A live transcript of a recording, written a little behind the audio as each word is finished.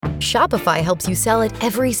Shopify helps you sell at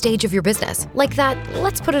every stage of your business. Like that,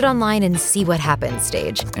 let's put it online and see what happens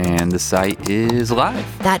stage. And the site is live.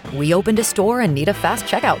 That we opened a store and need a fast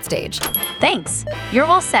checkout stage. Thanks. You're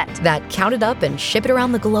all set. That count it up and ship it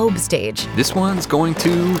around the globe stage. This one's going to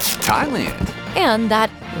Thailand. And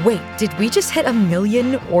that, wait, did we just hit 1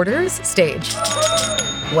 million orders stage?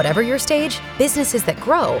 Whatever your stage, businesses that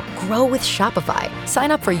grow with Shopify.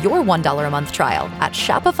 Sign up for your $1 a month trial at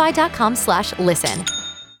shopify.com/listen.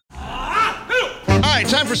 All right,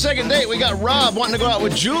 time for second date. We got Rob wanting to go out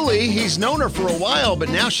with Julie. He's known her for a while, but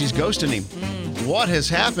now she's ghosting him. What has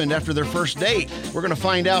happened after their first date? We're going to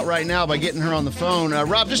find out right now by getting her on the phone.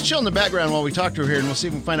 Rob, just chill in the background while we talk to her here, and we'll see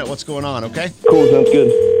if we can find out what's going on, okay? Cool, sounds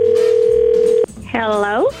good.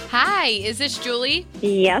 Hello? Hi, is this Julie?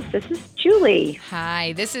 Yes, this is Julie.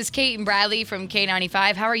 Hi, this is Cait and Bradley from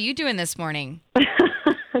K95. How are you doing this morning?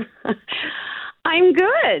 I'm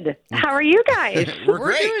good. How are you guys?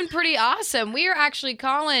 We're doing pretty awesome. We are actually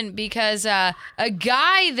calling because a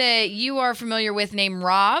guy that you are familiar with named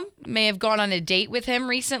Rob may have gone on a date with him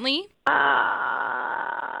recently.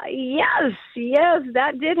 Yes,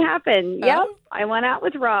 that did happen. Oh? Yep, I went out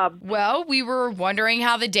with Rob. Well, we were wondering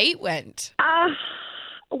how the date went.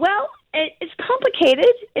 Well, it's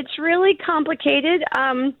complicated. It's really complicated.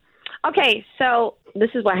 Okay, so this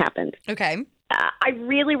is what happened. Okay. I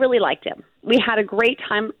really, really liked him. We had a great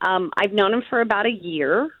time. I've known him for about a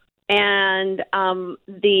year, and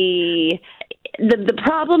the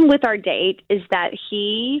problem with our date is that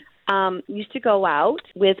he used to go out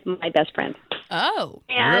with my best friend. Oh,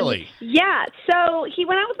 and really? Yeah. So he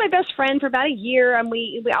went out with my best friend for about a year, and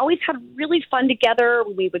we always had really fun together.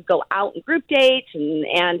 We would go out in group dates,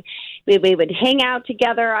 and we would hang out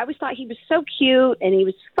together. I always thought he was so cute, and he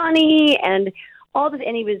was funny, and all this,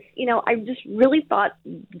 and he was, I just really thought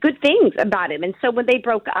good things about him. And so when they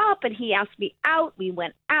broke up and he asked me out, we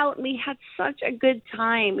went out and we had such a good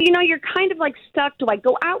time. You're kind of like stuck. Do I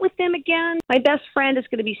go out with them again? My best friend is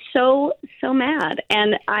going to be so mad.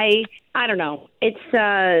 And I don't know. It's,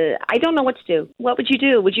 I don't know what to do. What would you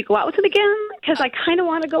do? Would you go out with him again? Because I kind of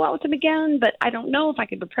want to go out with him again, but I don't know if I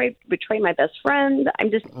could betray my best friend.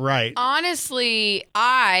 I'm just... Right. Honestly,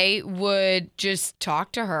 I would just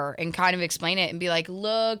talk to her and kind of explain it and be like,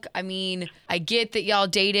 look, I mean, I get that y'all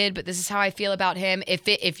dated, but this is how I feel about him.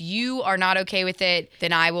 If you are not okay with it,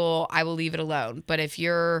 then I will leave it alone. But if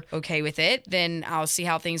you're okay with it, then I'll see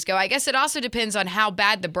how things go. I guess it also depends on how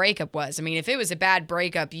bad the breakup was. I mean, if it was a bad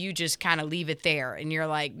breakup, you just kind of leave it there and you're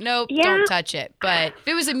like, nope, don't touch it. But if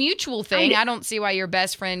it was a mutual thing, I don't see why your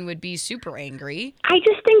best friend would be super angry. I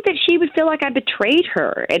just think that she would feel like I betrayed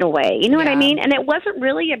her in a way. You know what I mean? And it wasn't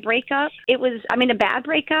really a breakup. It was, a bad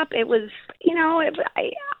breakup. It was,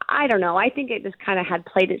 I don't know. I think it just kind of had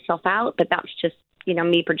played itself out, but that was just,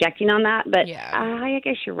 me projecting on that. But I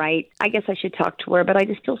guess you're right. I guess I should talk to her, but I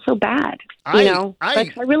just feel so bad. I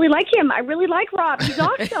really like him. I really like Rob. He's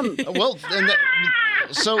awesome. Well,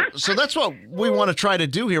 so that's what we want to try to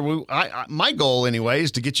do here. My goal, anyway,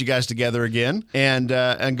 is to get you guys together again and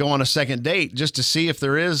go on a second date just to see if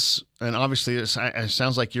there is. And obviously, it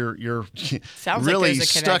sounds like you're really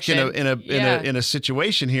stuck in a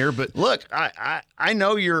situation here. But look, I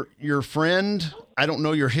know your friend. I don't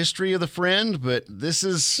know your history of the friend, but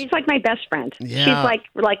she's like my best friend. Yeah. She's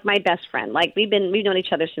like my best friend. Like we've known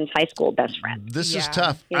each other since high school. Best friend. This is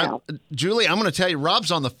tough. Julie, I'm going to tell you,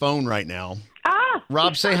 Rob's on the phone right now.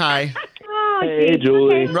 Rob, say hi. Hey,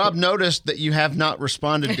 Julie. Okay. Rob noticed that you have not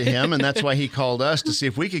responded to him, and that's why he called us to see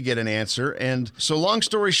if we could get an answer. And so long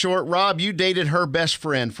story short, Rob, you dated her best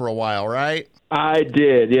friend for a while, right? I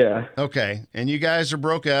did, yeah. Okay. And you guys are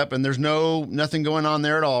broke up, and there's nothing going on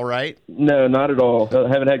there at all, right? No, not at all. I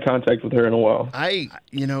haven't had contact with her in a while.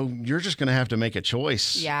 You're just going to have to make a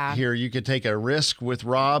choice here. You could take a risk with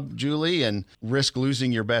Rob, Julie, and risk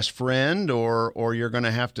losing your best friend, or you're going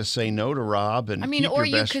to have to say no to Rob and keep your best friend. Or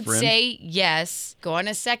you could say yes, go on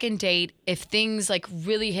a second date. If things like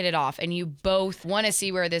really hit it off and you both want to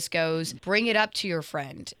see where this goes, bring it up to your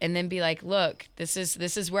friend and then be like, look, this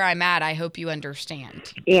is where I'm at. I hope you understand.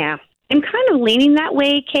 Yeah. I'm kind of leaning that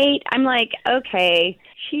way, Cait. I'm like, okay,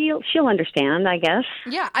 she'll understand, I guess.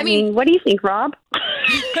 Yeah, I mean, what do you think, Rob?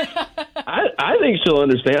 I think she'll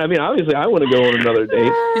understand. I mean, obviously, I want to go on another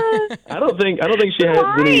date. I don't think she has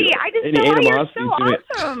any animosity to me.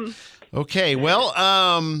 Awesome. Okay, well,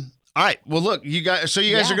 All right. Well, look, you guys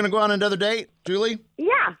Yeah. are going to go on another date, Julie? Yeah,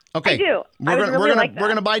 Okay. I do. We're I would gonna really like that. we're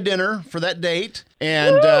gonna buy dinner for that date,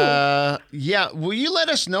 and will you let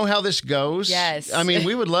us know how this goes? Yes. I mean,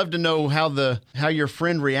 we would love to know how your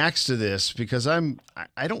friend reacts to this because I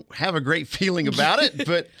don't have a great feeling about it,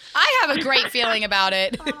 but I have a great feeling about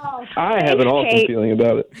it. I have an awesome Cait. feeling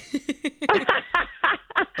about it.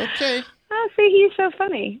 okay. Oh, see, he's so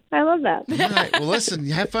funny. I love that. All right. Well, listen,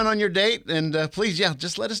 have fun on your date, and please,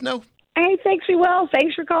 just let us know. Hey, thanks, we will.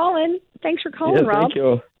 Thanks for calling. Thanks for calling, Yeah, Rob. thank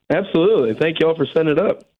y'all. Absolutely. Thank y'all for setting it up.